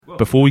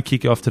Before we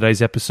kick off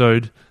today's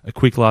episode, a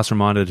quick last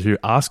reminder to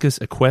ask us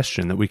a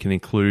question that we can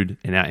include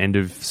in our end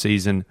of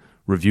season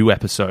review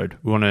episode.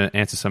 We want to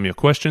answer some of your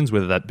questions,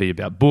 whether that be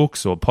about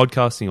books or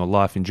podcasting or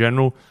life in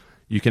general.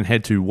 You can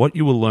head to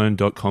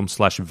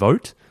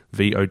whatyouwilllearn.com/vote,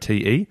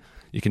 VOTE.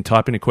 You can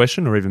type in a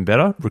question, or even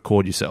better,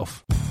 record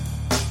yourself.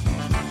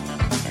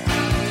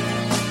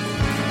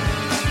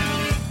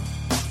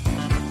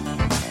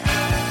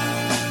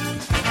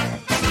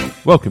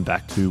 Welcome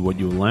back to What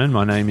You Will Learn.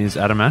 My name is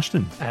Adam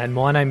Ashton. And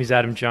my name is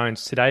Adam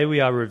Jones. Today we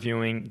are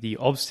reviewing The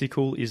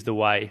Obstacle is the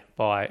Way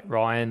by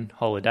Ryan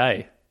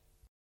Holiday.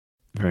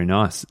 Very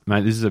nice.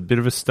 Mate, this is a bit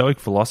of a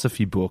Stoic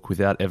philosophy book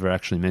without ever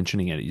actually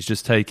mentioning it. He's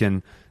just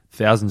taken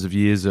thousands of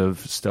years of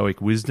Stoic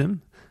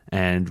wisdom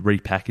and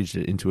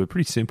repackaged it into a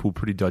pretty simple,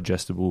 pretty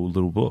digestible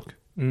little book.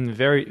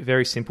 Very,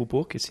 very simple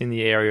book. It's in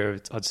the area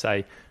of, I'd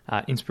say,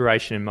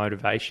 inspiration and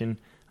motivation.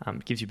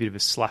 It gives you a bit of a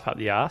slap up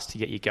the arse to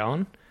get you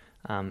going.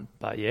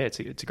 But yeah, it's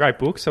a great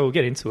book, so we'll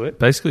get into it.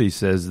 Basically, he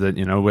says that,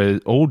 we're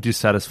all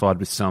dissatisfied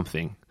with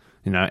something.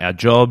 Our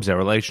jobs, our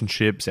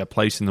relationships, our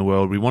place in the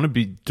world. We want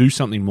to do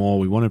something more.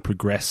 We want to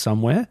progress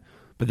somewhere,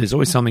 but there's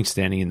always something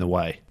standing in the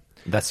way.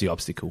 That's the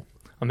obstacle.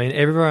 I mean,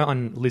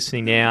 everyone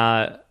listening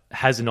now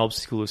has an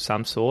obstacle of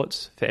some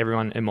sorts. For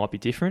everyone, it might be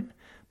different.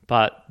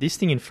 But this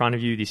thing in front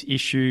of you, this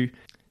issue,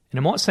 and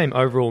it might seem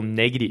overall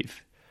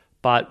negative,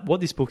 but what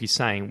this book is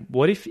saying,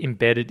 what if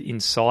embedded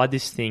inside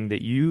this thing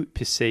that you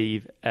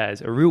perceive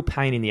as a real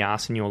pain in the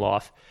arse in your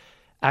life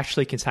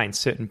actually contains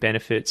certain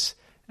benefits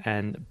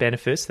and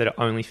benefits that are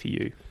only for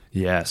you?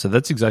 Yeah, so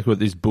that's exactly what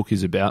this book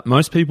is about.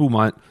 Most people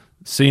might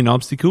see an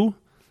obstacle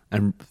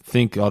and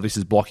think, oh, this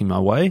is blocking my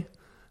way,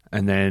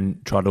 and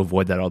then try to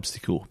avoid that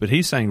obstacle. But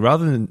he's saying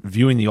rather than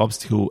viewing the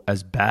obstacle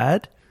as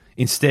bad,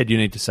 instead you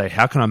need to say,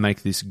 how can I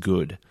make this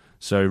good?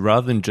 So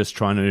rather than just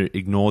trying to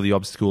ignore the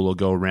obstacle or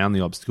go around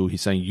the obstacle,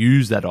 he's saying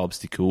use that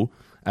obstacle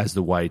as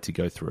the way to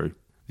go through.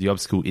 The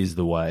obstacle is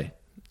the way.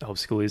 The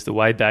obstacle is the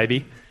way,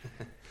 baby.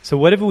 So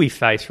whatever we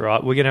face,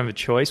 right, we're going to have a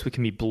choice. We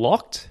can be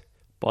blocked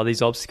by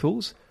these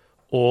obstacles,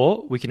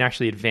 or we can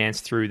actually advance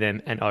through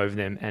them and over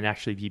them and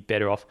actually be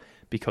better off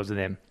because of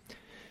them.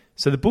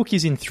 So the book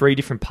is in 3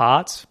 different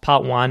parts.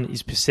 Part 1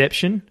 is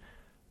perception.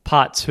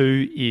 Part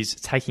 2 is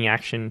taking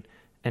action.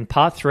 And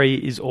part 3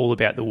 is all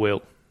about the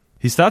will.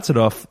 He starts it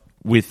off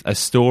with a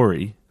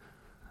story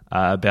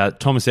about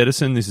Thomas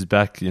Edison. This is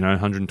back,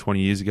 120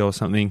 years ago or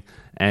something.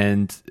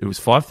 And it was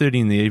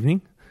 5:30 in the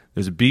evening. There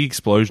was a big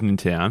explosion in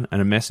town,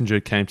 and a messenger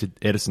came to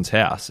Edison's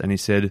house, and he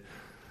said,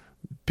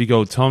 big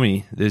old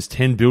Tommy, there's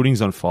 10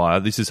 buildings on fire.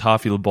 This is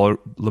half your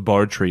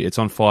laboratory. It's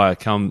on fire.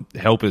 Come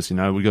help us.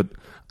 We've got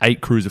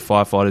 8 crews of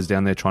firefighters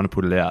down there trying to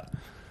put it out.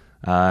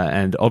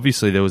 And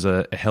obviously there was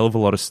a hell of a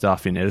lot of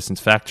stuff in Edison's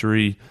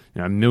factory,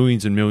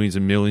 millions and millions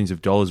and millions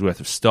of dollars worth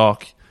of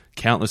stock,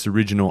 countless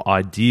original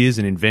ideas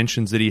and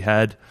inventions that he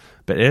had.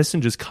 But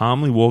Edison just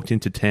calmly walked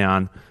into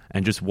town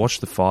and just watched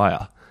the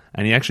fire.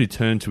 And he actually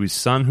turned to his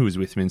son who was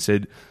with him and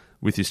said,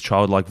 with his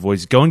childlike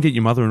voice, go and get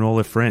your mother and all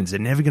her friends. They're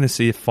never going to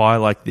see a fire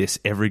like this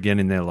ever again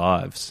in their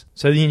lives.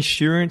 So the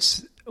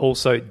insurance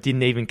also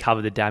didn't even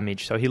cover the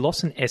damage. So he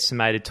lost an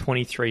estimated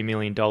 $23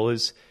 million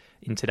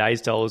in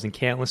today's dollars and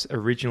countless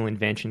original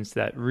inventions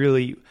that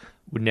really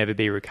would never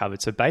be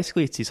recovered. So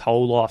basically it's his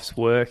whole life's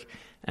work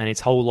and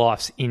his whole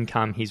life's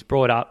income he's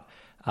brought up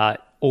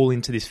all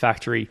into this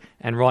factory,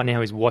 and right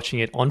now he's watching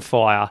it on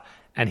fire,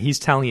 and he's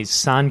telling his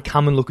son,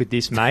 come and look at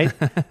this, mate.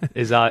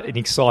 There's an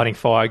exciting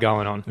fire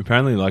going on.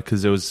 Apparently,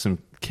 because there was some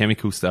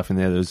chemical stuff in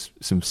there, there was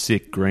some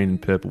sick green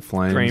and purple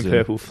flames.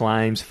 Purple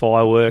flames,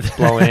 fireworks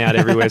blowing out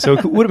everywhere. So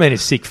it would have been a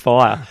sick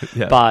fire.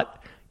 Yeah.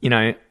 But,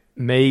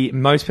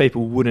 most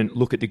people wouldn't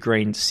look at the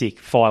green, sick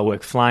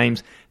firework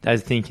flames. They're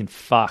thinking,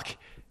 fuck,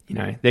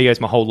 there goes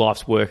my whole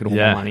life's work and all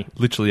my money.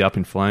 Literally up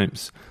in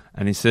flames.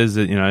 And he says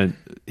that,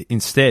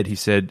 instead he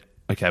said,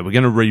 okay, we're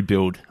going to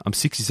rebuild. I'm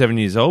 67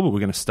 years old, but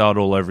we're going to start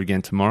all over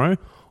again tomorrow.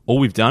 All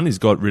we've done is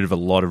got rid of a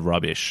lot of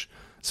rubbish.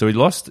 So he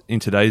lost, in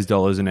today's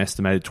dollars, an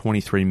estimated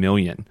 $23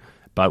 million.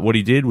 But what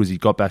he did was he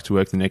got back to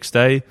work the next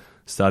day,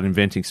 started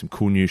inventing some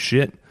cool new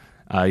shit.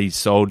 He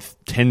sold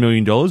 $10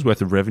 million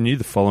worth of revenue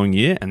the following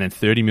year, and then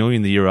 $30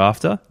 million the year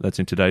after. That's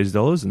in today's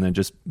dollars, and then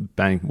just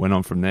bang, went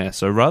on from there.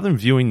 So rather than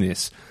viewing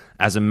this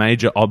as a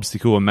major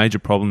obstacle, a major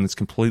problem that's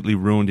completely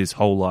ruined his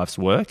whole life's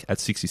work at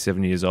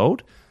 67 years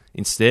old,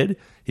 instead,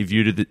 he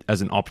viewed it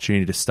as an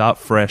opportunity to start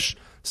fresh,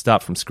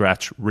 start from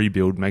scratch,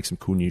 rebuild, make some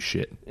cool new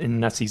shit.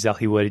 And that's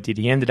exactly what he did.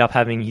 He ended up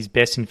having his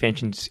best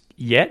inventions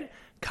yet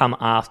come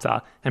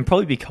after, and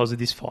probably because of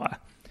this fire.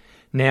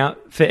 Now,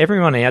 for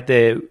everyone out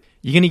there,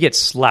 you're going to get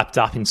slapped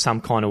up in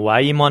some kind of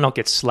way. You might not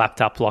get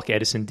slapped up like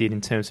Edison did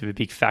in terms of a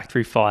big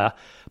factory fire,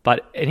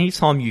 but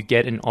anytime you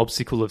get an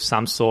obstacle of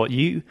some sort,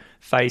 you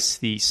face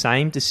the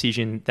same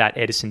decision that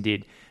Edison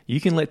did. You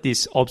can let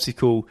this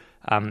obstacle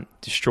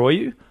destroy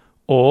you,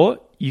 or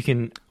you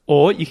can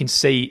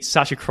see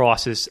such a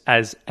crisis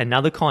as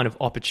another kind of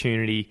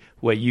opportunity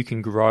where you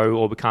can grow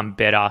or become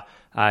better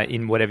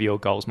in whatever your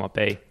goals might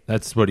be.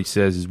 That's what he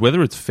says, is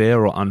whether it's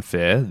fair or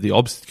unfair, the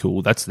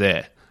obstacle, that's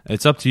there.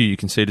 It's up to you. You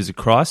can see it as a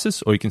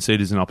crisis or you can see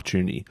it as an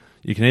opportunity.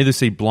 You can either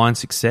see blind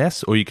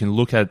success or you can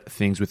look at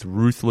things with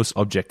ruthless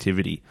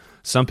objectivity.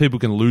 Some people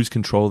can lose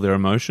control of their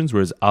emotions,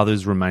 whereas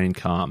others remain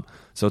calm.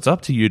 So it's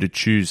up to you to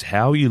choose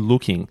how are you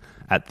looking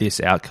at this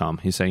outcome.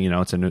 He's saying,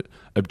 it's an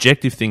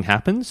objective thing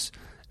happens.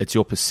 It's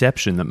your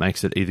perception that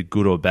makes it either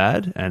good or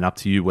bad, and up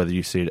to you whether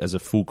you see it as a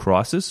full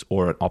crisis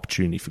or an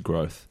opportunity for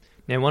growth.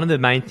 Now, one of the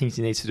main things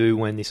you need to do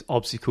when this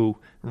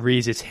obstacle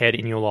rears its head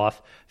in your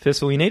life, first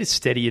of all, you need to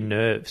steady your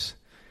nerves.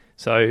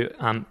 So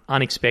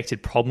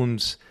unexpected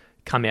problems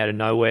come out of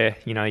nowhere.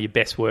 Your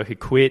best worker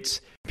quits,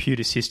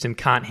 computer system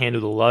can't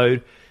handle the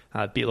load,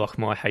 a bit like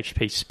my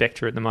HP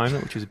Spectre at the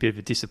moment, which was a bit of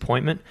a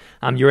disappointment.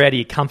 You're out of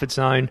your comfort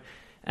zone,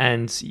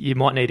 and you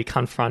might need to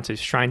confront a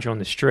stranger on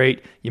the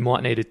street. You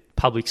might need to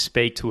public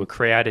speak to a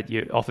crowd at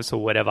your office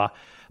or whatever.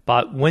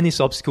 But when this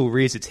obstacle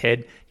rears its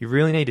head, you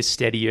really need to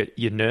steady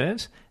your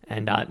nerves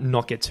and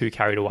not get too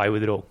carried away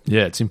with it all.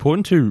 Yeah, it's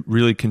important to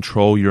really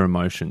control your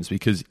emotions,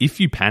 because if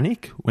you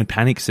panic, when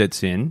panic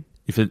sets in,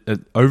 if it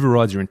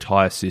overrides your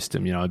entire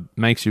system, it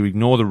makes you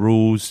ignore the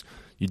rules,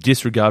 you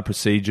disregard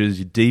procedures,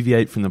 you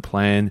deviate from the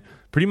plan.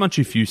 Pretty much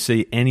if you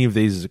see any of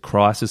these as a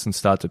crisis and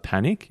start to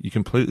panic, you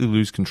completely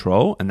lose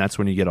control, and that's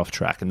when you get off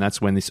track. And that's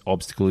when this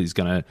obstacle is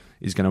gonna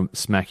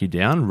smack you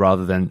down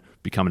rather than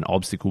become an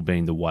obstacle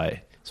being the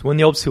way. So when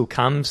the obstacle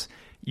comes,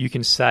 you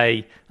can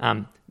say,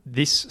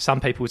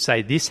 some people would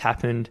say this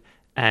happened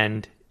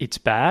and it's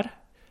bad,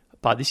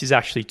 but this is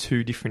actually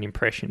two different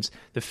impressions.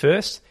 The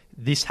first,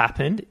 this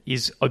happened,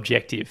 is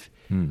objective.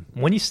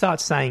 When you start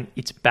saying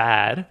it's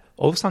bad,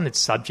 all of a sudden it's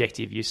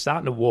subjective. You're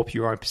starting to warp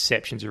your own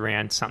perceptions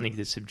around something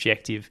that's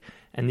objective,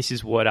 and this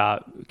is what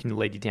can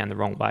lead you down the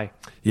wrong way.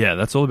 Yeah,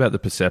 that's all about the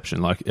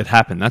perception. Like, it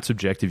happened, that's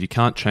objective. You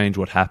can't change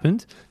what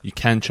happened. You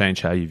can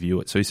change how you view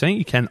it. So he's saying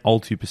you can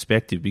alter your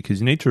perspective, because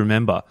you need to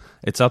remember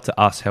it's up to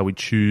us how we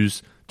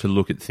choose to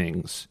look at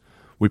things.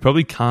 We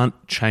probably can't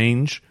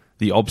change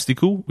the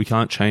obstacle. We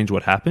can't change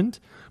what happened,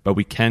 but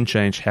we can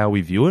change how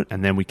we view it,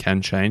 and then we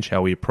can change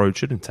how we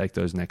approach it and take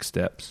those next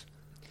steps.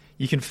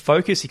 You can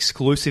focus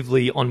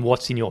exclusively on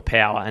what's in your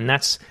power, and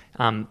that's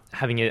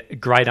having a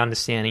great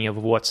understanding of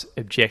what's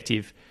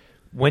objective.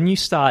 When you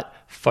start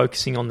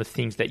focusing on the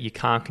things that you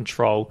can't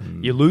control,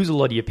 you lose a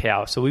lot of your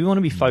power. So we want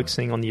to be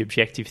focusing on the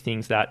objective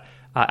things that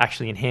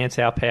actually enhance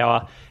our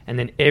power, and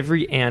then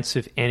every ounce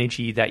of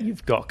energy that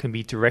you've got can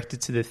be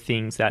directed to the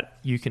things that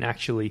you can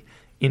actually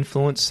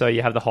influence, so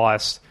you have the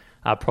highest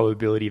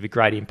probability of a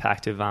great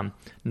impact of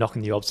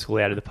knocking the obstacle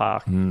out of the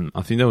park.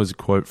 I think there was a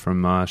quote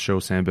from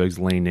Sheryl Sandberg's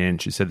Lean In.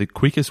 She said, the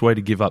quickest way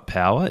to give up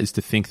power is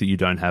to think that you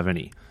don't have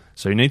any.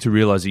 So you need to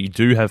realize that you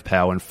do have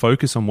power and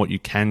focus on what you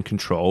can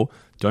control.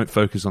 Don't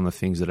focus on the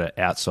things that are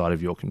outside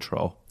of your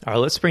control. All right,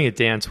 let's bring it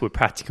down to a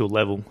practical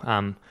level.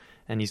 And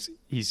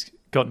he's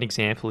got an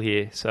example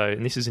here.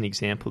 And this is an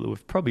example that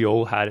we've probably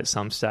all had at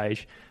some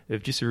stage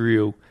of just a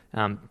real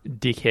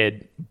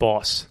dickhead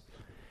boss.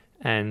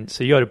 And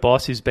so you got a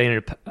boss who's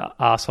been an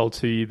asshole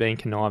to you, being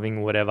conniving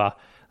or whatever.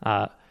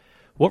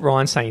 What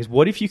Ryan's saying is,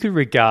 what if you could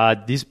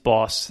regard this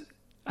boss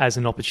as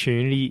an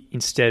opportunity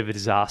instead of a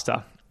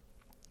disaster?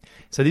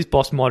 So this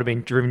boss might have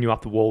been driven you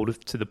up the wall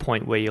to the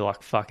point where you're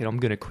like, fuck it, I'm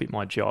going to quit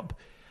my job.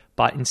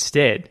 But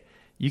instead,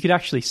 you could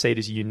actually see it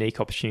as a unique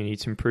opportunity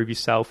to improve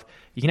yourself.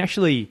 You can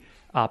actually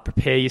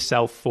prepare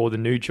yourself for the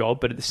new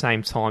job, but at the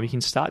same time, you can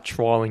start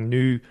trialing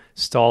new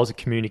styles of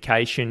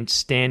communication,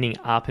 standing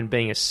up and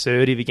being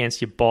assertive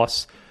against your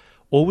boss,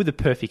 all with a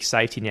perfect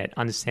safety net,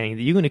 understanding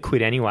that you're going to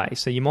quit anyway.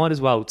 So you might as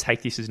well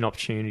take this as an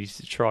opportunity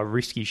to try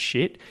risky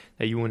shit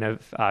that you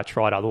wouldn't have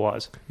tried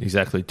otherwise.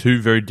 Exactly.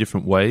 Two very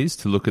different ways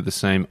to look at the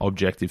same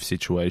objective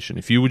situation.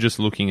 If you were just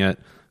looking at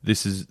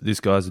this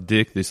guy's a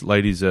dick, this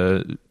lady's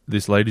a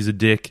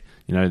dick,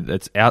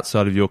 that's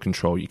outside of your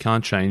control. You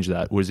can't change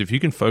that. Whereas if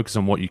you can focus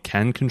on what you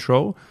can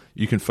control,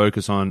 you can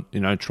focus on,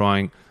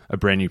 trying a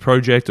brand new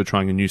project or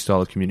trying a new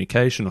style of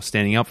communication or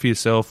standing up for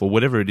yourself or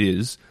whatever it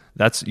is.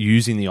 That's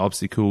using the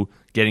obstacle,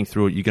 getting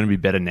through it. You're going to be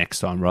better next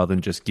time rather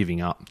than just giving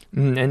up.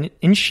 And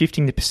in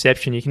shifting the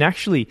perception, you can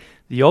actually,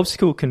 the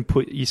obstacle can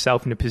put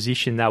yourself in a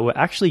position that we're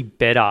actually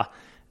better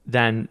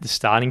than the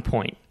starting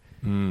point.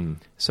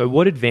 So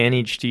what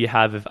advantage do you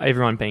have of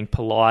everyone being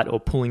polite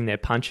or pulling their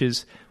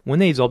punches? When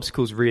these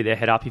obstacles rear their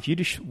head up, if you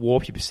just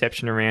warp your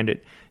perception around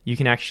it, you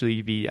can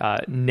actually be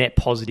net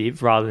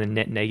positive rather than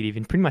net negative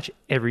in pretty much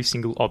every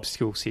single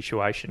obstacle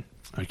situation.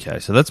 Okay,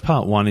 so that's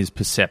part one, is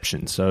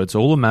perception. So it's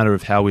all a matter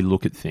of how we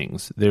look at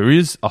things. There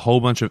is a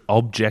whole bunch of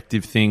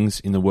objective things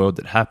in the world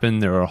that happen.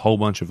 There are a whole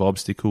bunch of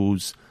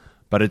obstacles,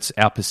 but it's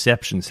our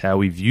perceptions, how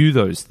we view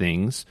those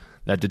things,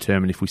 that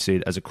determine if we see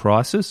it as a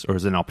crisis or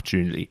as an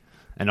opportunity.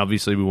 And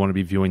obviously we want to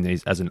be viewing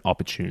these as an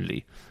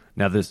opportunity.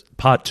 Now, this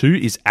part two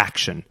is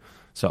action.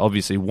 So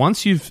obviously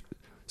once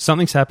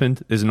something's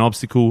happened, there's an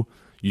obstacle,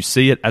 you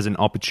see it as an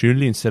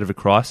opportunity instead of a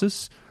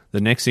crisis, the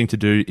next thing to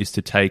do is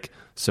to take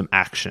some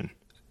action.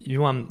 I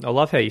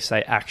love how you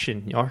say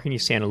action. I reckon you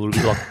sound a little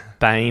bit like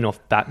Bane off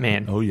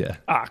Batman. Oh, yeah.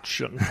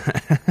 Action.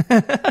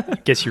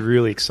 Gets you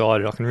really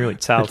excited. I can really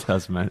tell. It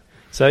does, mate.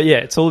 So, yeah,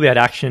 it's all about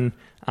action.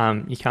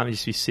 You can't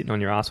just be sitting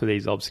on your ass with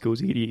these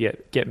obstacles. You got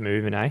to get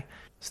moving, eh?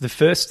 So the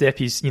first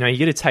step is, you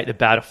got to take the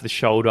bat off the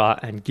shoulder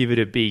and give it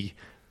a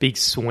big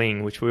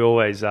swing, which we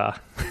always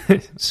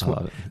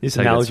this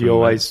analogy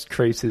always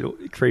creeps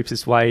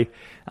its way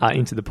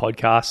into the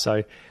podcast.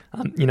 So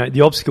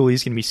the obstacle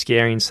is going to be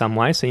scary in some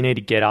way, so you need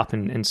to get up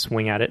and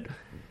swing at it.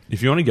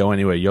 If you want to go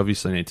anywhere, you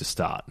obviously need to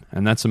start,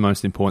 and that's the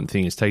most important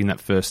thing, is taking that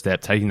first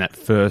step, taking that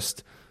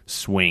first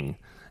swing.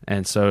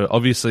 And so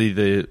obviously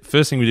the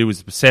first thing we do is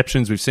the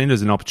perceptions. We've seen it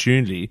as an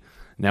opportunity.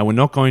 Now we're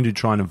not going to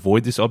try and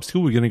avoid this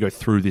obstacle. We're going to go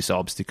through this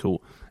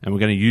obstacle, and we're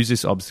going to use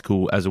this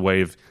obstacle as a way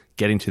of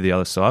getting to the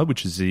other side,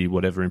 which is the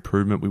whatever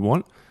improvement we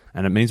want.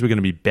 And it means we're going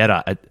to be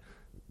better at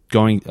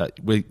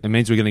it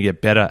means we're going to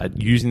get better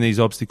at using these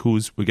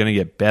obstacles. We're going to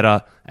get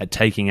better at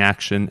taking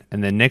action.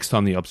 And then next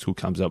time the obstacle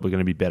comes up, we're going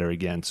to be better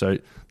again. So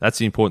that's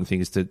the important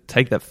thing, is to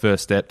take that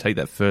first step, take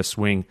that first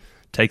swing,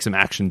 take some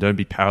action. Don't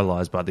be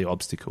paralyzed by the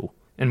obstacle.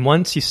 And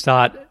once you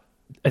start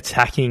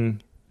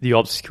attacking the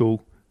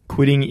obstacle,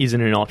 quitting isn't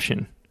an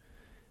option.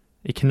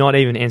 It cannot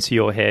even enter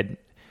your head.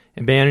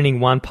 Abandoning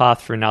one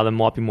path for another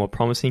might be more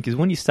promising, because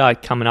when you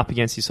start coming up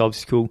against this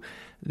obstacle,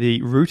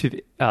 the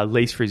route of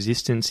least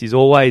resistance is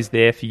always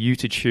there for you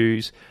to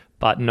choose.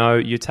 But no,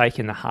 you're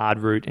taking the hard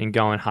route and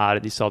going hard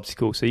at this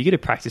obstacle. So you got to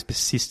practice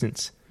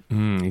persistence.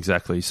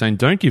 Exactly. He's saying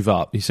don't give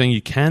up. He's saying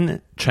you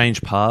can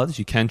change paths,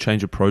 you can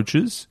change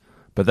approaches,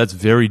 but that's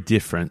very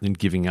different than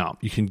giving up.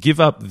 You can give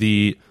up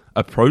the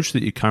approach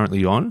that you're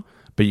currently on,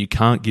 but you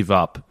can't give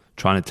up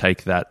trying to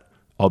take that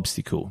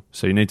obstacle.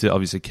 So you need to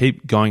obviously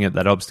keep going at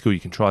that obstacle. You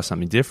can try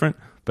something different,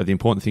 but the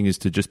important thing is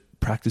to just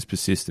practice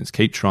persistence.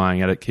 Keep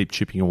trying at it, keep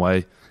chipping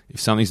away.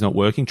 If something's not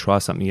working, try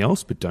something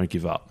else, but don't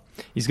give up.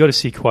 He's got a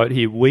sick quote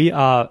here. We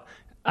are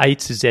A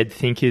to Z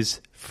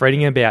thinkers,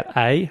 fretting about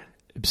A,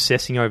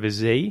 obsessing over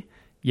Z,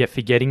 yet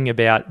forgetting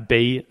about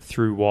B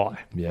through Y.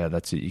 Yeah,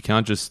 that's it. You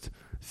can't just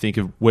think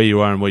of where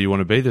you are and where you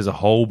want to be. There's a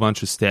whole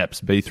bunch of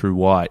steps, B through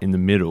Y, in the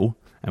middle,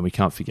 and we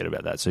can't forget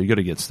about that. So you've got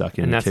to get stuck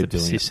in and and that's keep the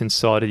doing it. persistence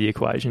side of the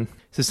equation.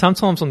 So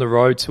sometimes on the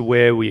road to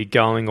where we're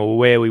going or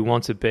where we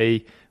want to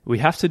be, we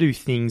have to do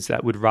things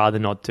that we'd rather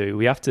not do.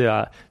 We have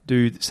to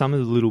do some of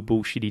the little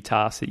bullshitty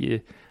tasks that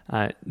you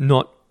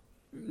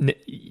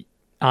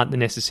aren't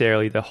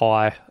necessarily the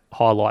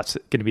highlights,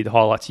 going to be the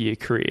highlights of your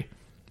career.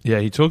 Yeah,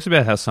 he talks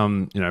about how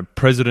some,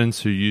 presidents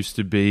who used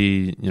to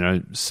be,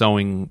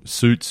 sewing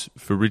suits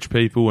for rich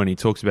people, and he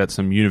talks about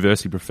some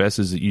university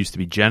professors that used to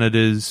be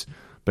janitors.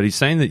 But he's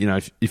saying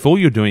that, if all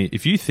you're doing,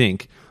 if you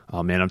think,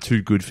 oh man, I'm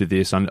too good for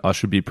this, I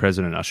should be a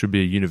president, I should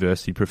be a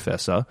university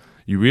professor,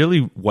 you're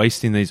really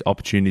wasting these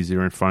opportunities that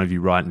are in front of you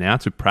right now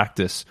to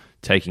practice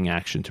taking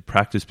action, to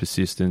practice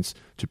persistence,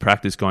 to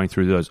practice going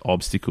through those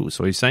obstacles.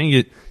 So he's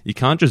saying you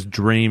can't just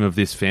dream of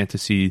this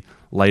fantasy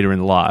later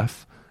in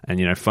life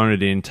and, phone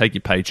it in, take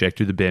your paycheck,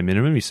 do the bare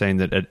minimum. He's saying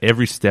that at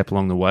every step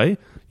along the way,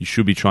 you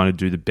should be trying to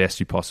do the best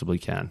you possibly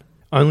can.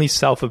 Only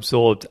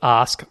self-absorbed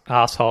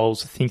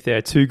assholes think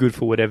they're too good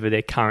for whatever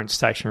their current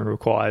station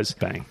requires.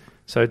 Bang.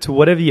 So to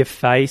whatever you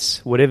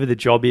face, whatever the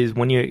job is,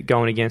 when you're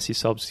going against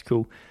this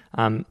obstacle,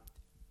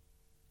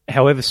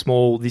 however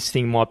small this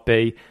thing might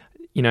be,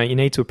 you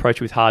need to approach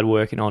it with hard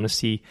work and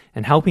honesty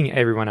and helping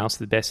everyone else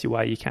the best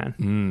way you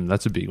can.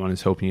 That's a big one,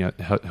 is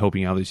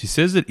helping others. He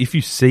says that if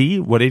you see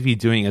whatever you're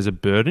doing as a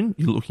burden,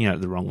 you're looking at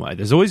it the wrong way.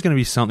 There's always going to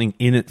be something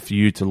in it for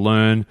you to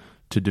learn,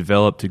 to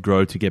develop, to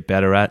grow, to get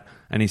better at.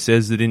 And he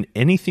says that in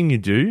anything you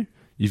do,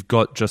 you've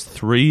got just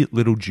 3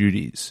 little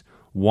duties.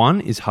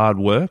 1 is hard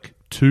work,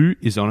 2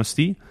 is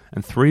honesty,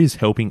 and 3 is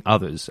helping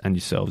others and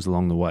yourselves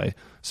along the way.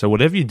 So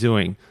whatever you're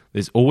doing,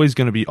 there's always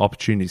going to be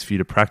opportunities for you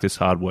to practice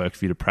hard work,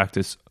 for you to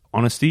practice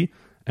honesty,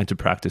 and to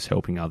practice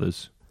helping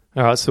others.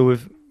 All right, so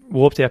we've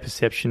warped our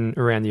perception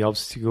around the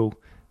obstacle.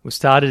 We've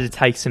started to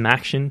take some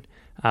action,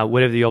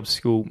 whatever the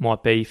obstacle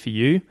might be for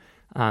you.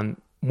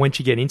 Once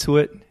you get into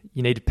it,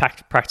 you need to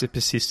practice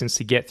persistence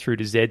to get through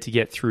to Z, to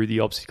get through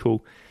the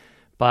obstacle.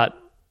 But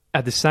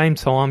at the same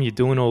time you're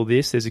doing all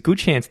this, there's a good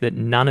chance that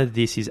none of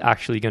this is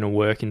actually going to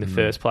work in the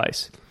first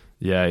place.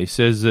 Yeah, he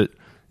says that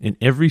in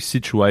every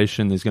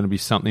situation there's going to be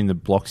something that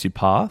blocks your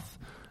path,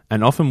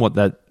 and often what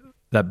that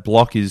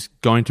block is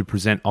going to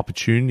present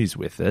opportunities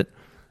with it.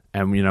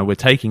 And, we're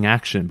taking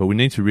action, but we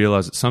need to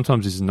realize that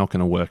sometimes this is not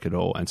going to work at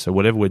all. And so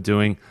whatever we're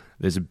doing,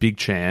 there's a big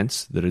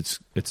chance that it's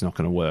not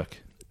going to work.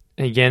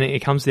 And again, it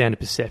comes down to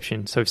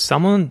perception. So if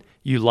someone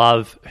you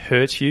love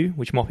hurts you,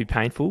 which might be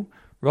painful,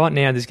 right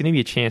now there's going to be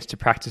a chance to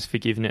practice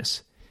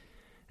forgiveness.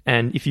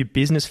 And if your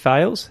business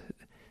fails,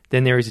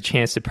 then there is a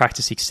chance to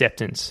practice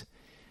acceptance.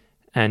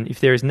 And if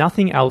there is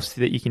nothing else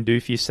that you can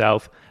do for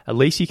yourself, at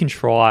least you can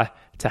try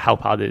to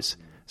help others.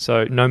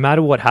 So no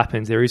matter what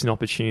happens, there is an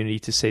opportunity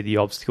to see the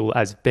obstacle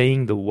as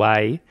being the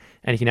way,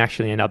 and you can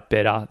actually end up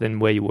better than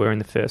where you were in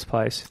the first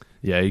place.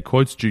 Yeah, he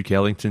quotes Duke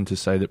Ellington to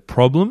say that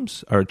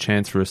problems are a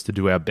chance for us to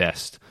do our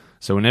best.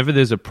 So whenever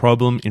there's a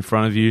problem in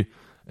front of you,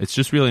 it's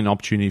just really an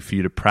opportunity for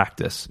you to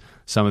practice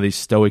some of these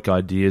stoic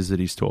ideas that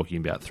he's talking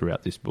about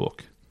throughout this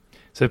book.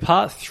 So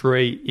part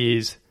 3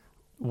 is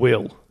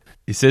will.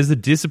 He says the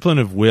discipline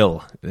of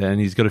will,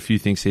 and he's got a few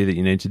things here that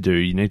you need to do.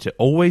 You need to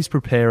always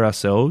prepare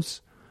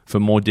ourselves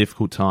for more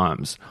difficult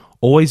times.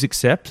 Always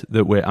accept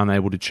that we're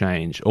unable to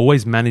change.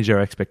 Always manage our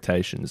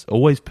expectations.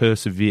 Always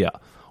persevere.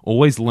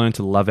 Always learn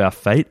to love our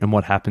fate and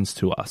what happens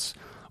to us.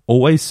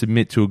 Always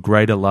submit to a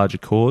greater, larger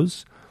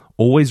cause.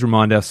 Always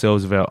remind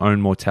ourselves of our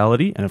own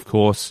mortality. And of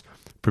course,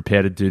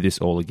 prepare to do this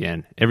all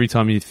again. Every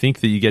time you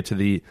think that you get to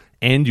the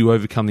end, you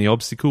overcome the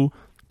obstacle,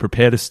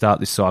 prepare to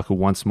start this cycle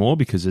once more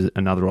because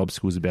another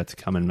obstacle is about to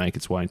come and make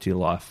its way into your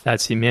life.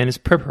 That's it, man. It's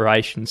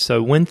preparation.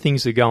 So when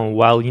things are going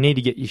well, you need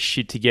to get your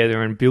shit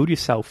together and build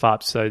yourself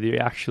up so that you're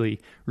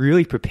actually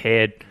really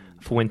prepared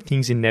for when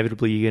things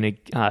inevitably you're going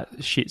to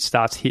shit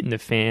starts hitting the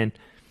fan.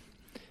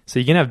 So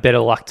you're going to have better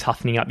luck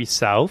toughening up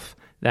yourself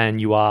than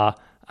you are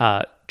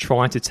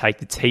trying to take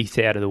the teeth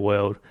out of the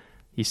world,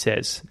 he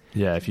says.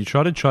 Yeah, if you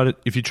try to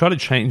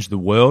change the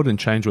world and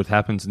change what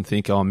happens and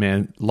think, oh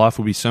man, life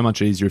would be so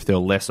much easier if there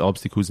were less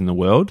obstacles in the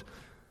world,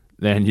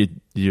 then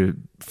you're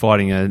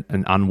fighting an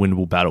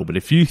unwinnable battle. But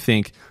if you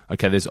think,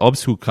 okay, there's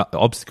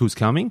obstacles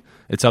coming,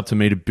 it's up to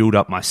me to build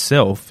up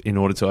myself in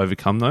order to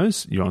overcome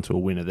those, you're onto a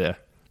winner there.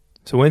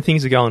 So when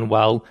things are going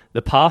well,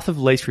 the path of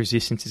least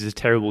resistance is a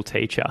terrible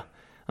teacher.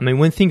 I mean,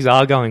 when things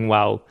are going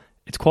well,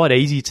 it's quite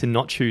easy to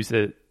not choose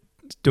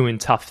doing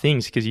tough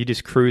things because you're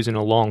just cruising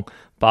along.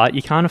 But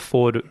you can't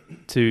afford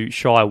to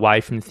shy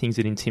away from the things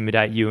that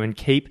intimidate you and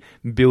keep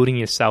building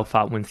yourself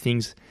up when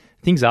things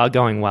are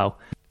going well.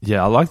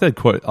 Yeah, I like that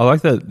quote. I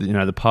like that,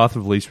 the path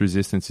of least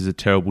resistance is a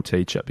terrible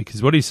teacher,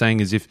 because what he's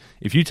saying is if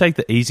you take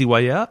the easy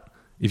way out,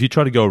 if you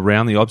try to go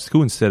around the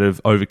obstacle instead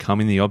of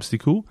overcoming the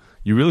obstacle,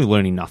 you're really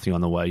learning nothing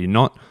on the way.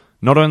 Not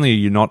only are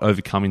you not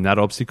overcoming that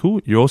obstacle,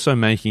 you're also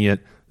making it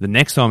the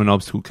next time an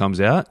obstacle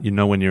comes out, you're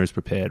nowhere near as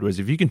prepared. Whereas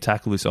if you can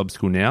tackle this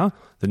obstacle now,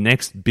 the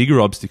next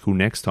bigger obstacle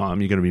next time,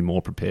 you're going to be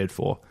more prepared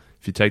for.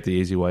 If you take the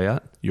easy way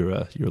out, you're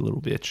a little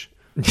bitch.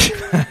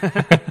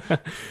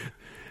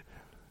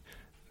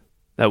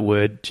 That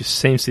word just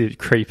seems to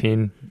creep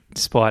in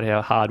despite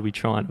how hard we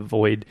try and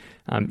avoid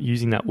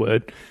using that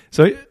word.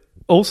 So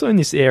also in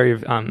this area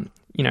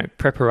of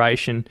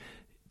preparation,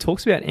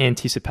 talks about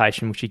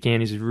anticipation, which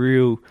again is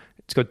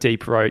it's got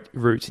deep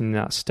roots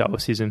in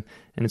Stoicism,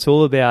 and it's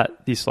all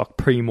about this like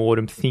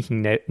pre-mortem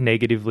thinking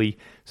negatively.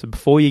 So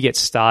before you get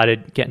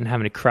started,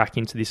 having a crack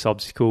into this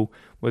obstacle,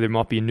 whether it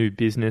might be a new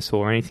business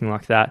or anything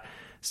like that,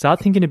 start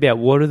thinking about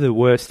what are the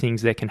worst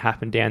things that can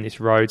happen down this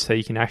road so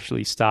you can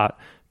actually start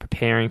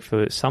preparing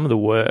for some of the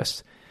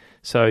worst.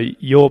 So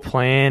your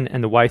plan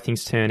and the way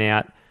things turn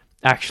out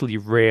actually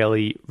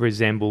rarely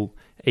resemble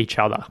each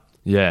other.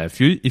 Yeah, if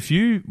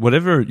you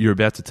whatever you're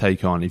about to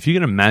take on, if you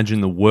can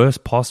imagine the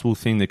worst possible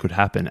thing that could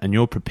happen and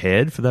you're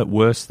prepared for that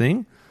worst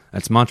thing,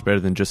 that's much better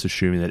than just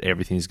assuming that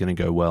everything's going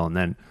to go well and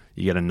then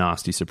you get a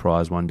nasty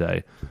surprise one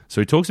day. So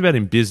he talks about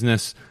in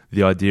business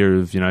the idea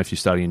of, if you're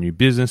starting a new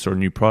business or a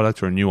new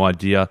product or a new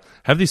idea,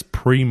 have this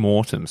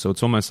pre-mortem. So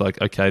it's almost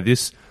like, okay,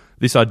 this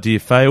idea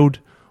failed.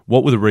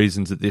 What were the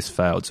reasons that this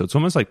failed? So it's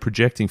almost like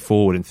projecting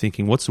forward and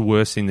thinking, what's the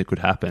worst thing that could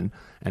happen?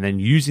 And then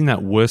using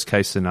that worst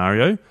case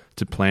scenario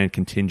to plan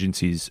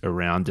contingencies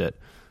around it.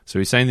 So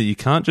he's saying that you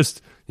can't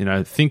just,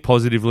 think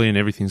positively and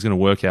everything's going to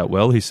work out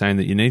well. He's saying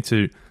that you need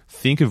to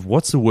think of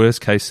what's the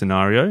worst case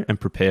scenario and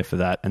prepare for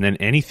that. And then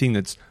anything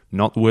that's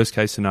not the worst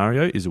case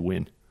scenario is a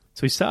win.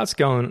 So he starts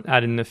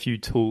adding a few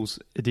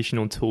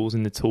additional tools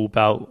in the tool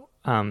belt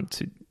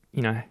to,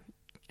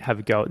 have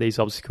a go at these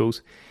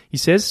obstacles. He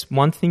says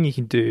one thing you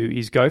can do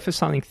is go for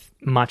something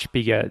much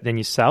bigger than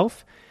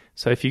yourself.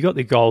 So if you've got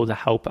the goal to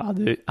help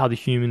other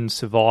humans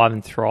survive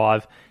and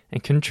thrive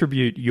and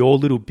contribute your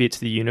little bit to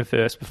the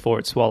universe before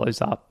it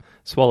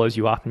swallows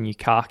you up and you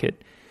cark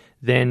it,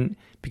 then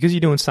because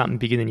you're doing something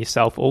bigger than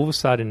yourself, all of a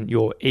sudden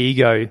your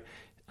ego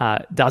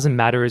doesn't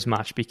matter as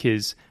much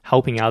because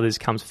helping others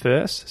comes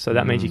first. So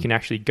that means you can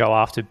actually go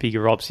after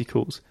bigger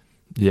obstacles.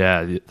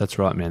 Yeah, that's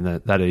right,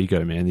 man. That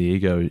ego, man. The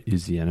ego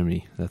is the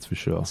enemy. That's for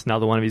sure. It's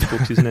another one of his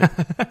books, isn't it?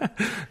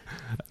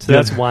 So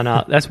that's one.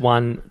 That's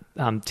one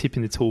tip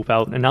in the tool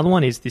belt. Another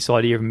one is this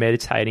idea of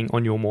meditating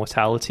on your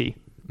mortality.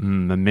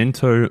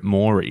 Memento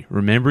mori,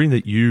 remembering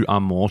that you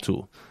are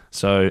mortal.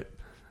 So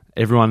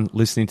everyone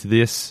listening to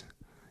this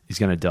is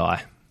going to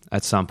die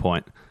at some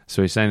point.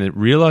 So he's saying that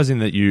realizing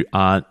that you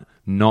are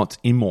not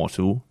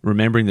immortal,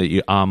 remembering that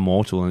you are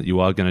mortal and that you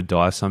are going to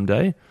die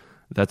someday,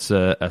 that's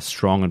a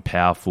strong and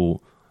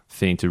powerful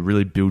thing to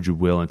really build your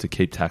will and to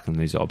keep tackling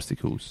these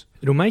obstacles.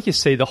 It'll make you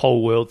see the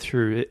whole world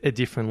through a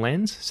different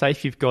lens. Say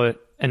if you've got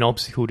an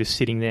obstacle just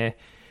sitting there,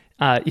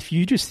 if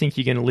you just think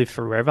you're going to live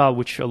forever,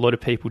 which a lot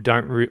of people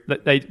don't,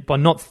 by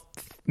not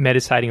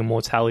meditating on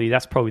mortality,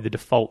 that's probably the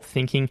default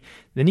thinking,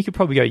 then you could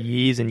probably go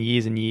years and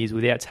years and years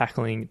without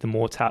tackling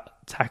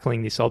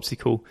this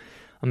obstacle.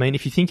 I mean,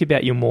 if you think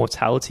about your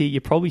mortality,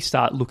 you probably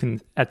start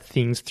looking at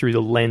things through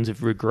the lens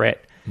of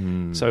regret.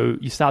 So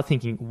you start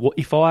thinking, what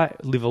if I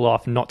live a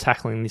life not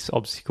tackling this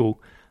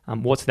obstacle,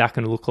 what's that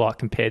going to look like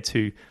compared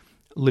to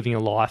living a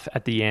life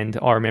at the end?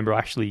 I remember I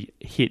actually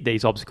hit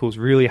these obstacles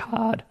really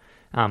hard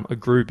I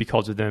grew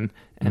because of them,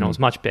 and I was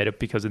much better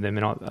because of them,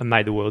 and I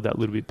made the world that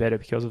little bit better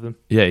because of them.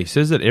 Yeah, he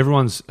says that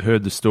everyone's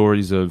heard the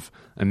stories of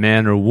a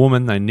man or a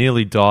woman, they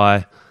nearly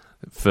die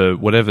for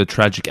whatever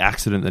tragic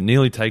accident that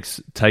nearly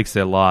takes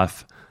their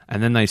life,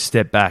 and then they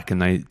step back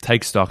and they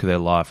take stock of their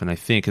life and they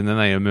think, and then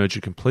they emerge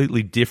a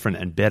completely different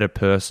and better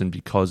person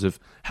because of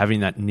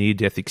having that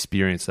near-death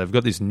experience. They've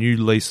got this new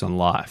lease on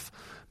life.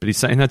 But he's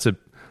saying that's a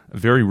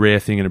very rare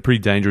thing and a pretty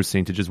dangerous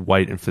thing to just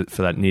wait and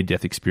for that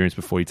near-death experience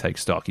before you take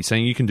stock. He's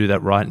saying you can do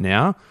that right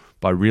now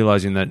by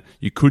realizing that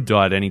you could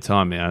die at any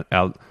time.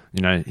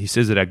 He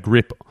says that our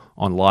grip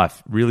on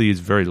life really is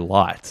very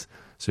light.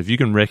 So if you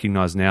can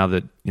recognize now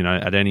that,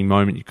 at any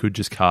moment you could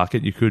just cark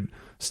it, you could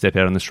step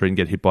out on the street and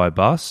get hit by a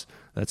bus,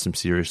 that's some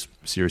serious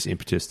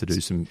impetus to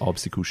do some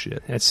obstacle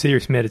shit. That's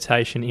serious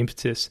meditation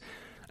impetus.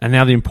 And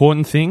now the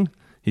important thing,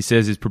 he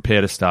says, is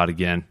prepare to start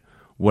again.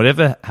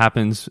 Whatever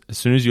happens, as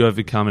soon as you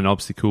overcome an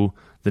obstacle,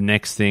 the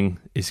next thing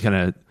is going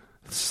to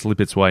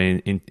slip its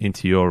way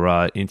into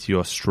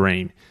your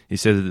stream. He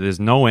says that there's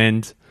no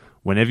end.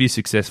 Whenever you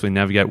successfully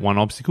navigate one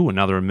obstacle,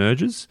 another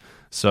emerges.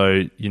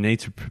 So you need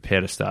to prepare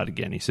to start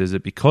again. He says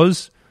that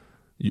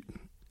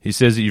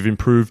you've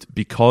improved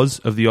because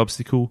of the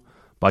obstacle,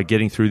 by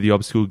getting through the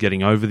obstacle,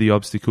 getting over the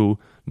obstacle,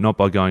 not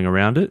by going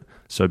around it.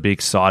 So be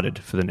excited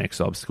for the next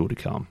obstacle to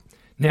come.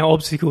 Now,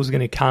 obstacles are going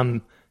to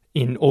come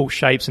in all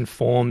shapes and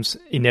forms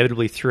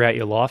inevitably throughout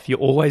your life. You're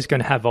always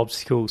going to have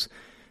obstacles.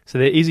 So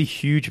there is a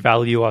huge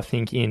value, I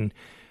think, in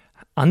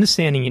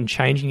understanding and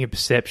changing your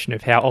perception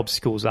of how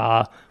obstacles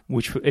are,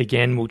 which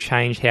again will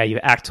change how you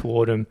act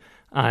toward them,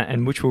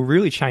 and which will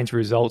really change the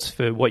results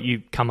for what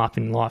you come up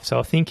in life. So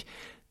I think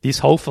this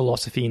whole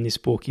philosophy in this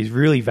book is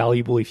really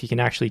valuable if you can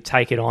actually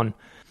take it on.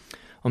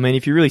 I mean,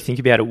 if you really think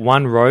about it,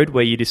 one road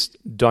where you just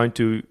don't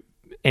do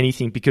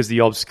anything because of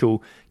the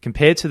obstacle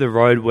compared to the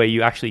road where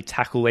you actually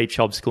tackle each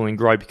obstacle and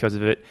grow because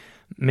of it,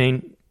 I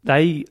mean,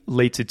 they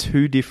lead to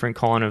two different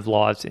kind of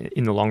lives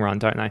in the long run,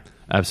 don't they?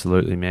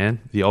 Absolutely,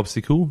 man. The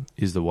obstacle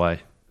is the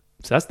way.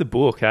 So that's the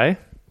book, eh?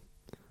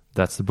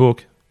 That's the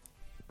book.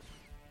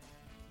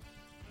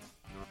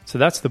 So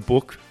that's the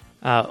book,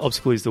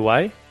 Obstacle is the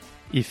Way.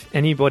 If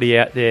anybody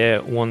out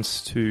there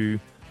wants to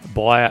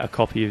buy a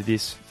copy of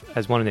this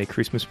as one of their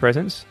Christmas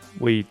presents,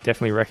 we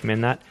definitely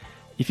recommend that.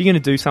 If you're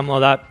going to do something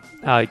like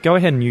that, go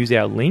ahead and use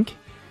our link.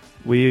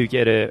 We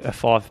get a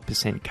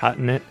 5% cut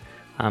in it.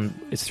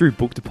 It's through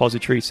Book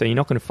Depository, so you're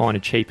not going to find a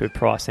cheaper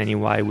price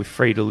anyway with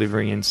free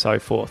delivery and so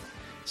forth.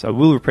 So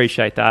we'll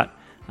appreciate that.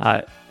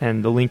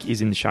 And the link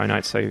is in the show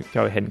notes, so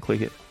go ahead and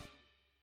click it.